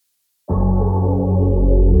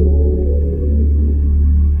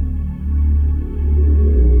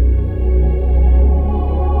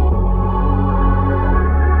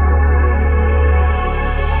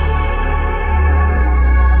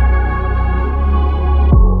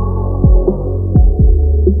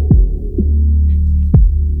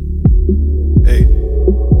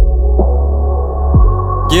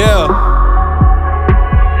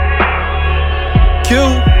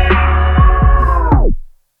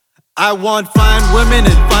I want fine women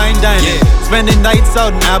and fine dining, spending nights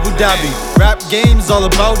out in Abu Dhabi. Rap games all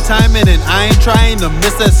about timing, and I ain't trying to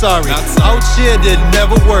miss that, sorry. Out shit did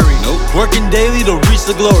never worry, working daily to reach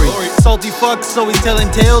the glory. Salty fucks always telling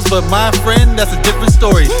tales, but my friend, that's a different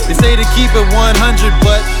story. They say to keep it 100,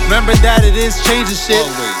 but remember that it is changing shit.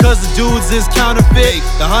 Cause the dudes is counterfeit,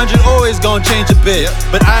 the 100 always gonna change a bit.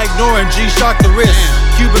 But I ignore and G-shock the wrist.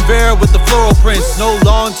 Cuban Vera with the floral prints. No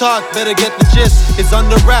long talk, better get the gist. It's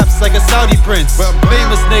under wraps like a Saudi prince.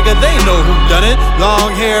 Famous nigga, they know who done it.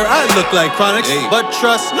 Long hair, I look like Chronics. But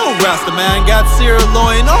trust, no Rasta man. Got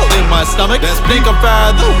sirloin all in my stomach. Think I'm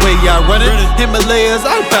fire the way I run it. Himalayas,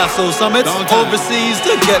 I pass those summits. Overseas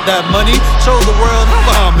to get that money. Show the world how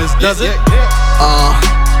Bahamas does it.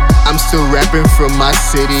 I'm still rapping from my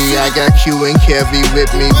city. I got Q and Kevy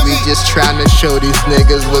with me. We just trying to show these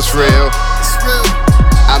niggas what's real.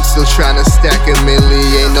 I'm still trying to stack a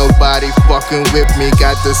milli. Ain't nobody fucking with me.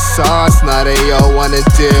 Got the sauce, now they all wanna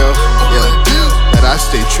deal. But I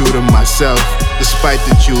stay true to myself, despite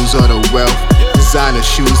the jewels or the wealth. Designer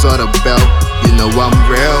shoes or the belt. You know I'm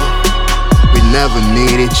real. We never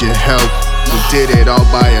needed your help. We did it all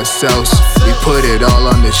by ourselves. We put it all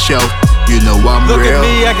on the shelf. You know I'm Look real. Look at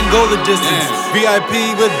me, I can go the distance.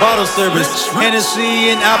 VIP with bottle service.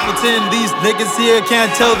 Hennessy and Appleton. These niggas here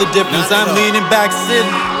can't tell the difference. I'm leaning back, sitting.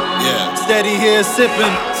 Steady here,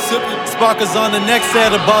 sipping. Sparkers on the next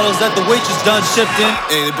set of bottles that the waitress done shipped in.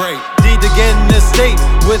 Need to get in this state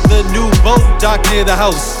with a new boat dock near the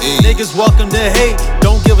house. Niggas welcome to hate.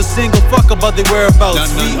 Don't give a single fuck about their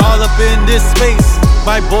whereabouts. We all up in this space.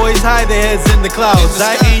 My boys hide their heads in the clouds.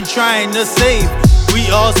 I ain't trying to save. We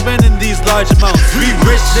all spending these large amounts. We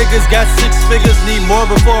rich niggas got 6 figures, need more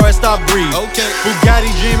before I stop breathing. Bugatti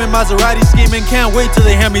dreaming, Maserati scheming, can't wait till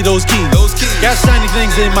they hand me those keys. Got shiny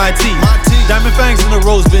things in my teeth, diamond fangs in the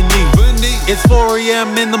rose beneath. It's 4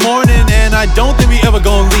 a.m. in the morning and I don't think we ever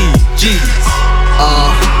gon' leave. Jeez.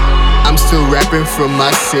 I'm still rapping from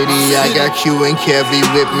my city. I got Q and Kevy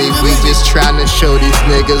with me. We just trying to show these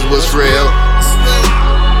niggas what's real.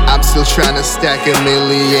 I'm still trying to stack a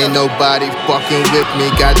milli. Ain't nobody fucking with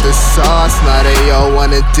me. Got the sauce, now they all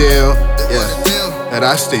wanna deal. But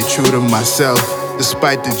I stay true to myself,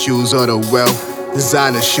 despite the jewels or the wealth.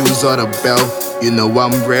 Designer shoes or the belt. You know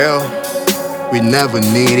I'm real. We never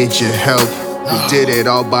needed your help. We did it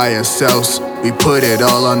all by ourselves. We put it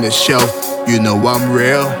all on the shelf. You know I'm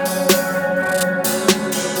real.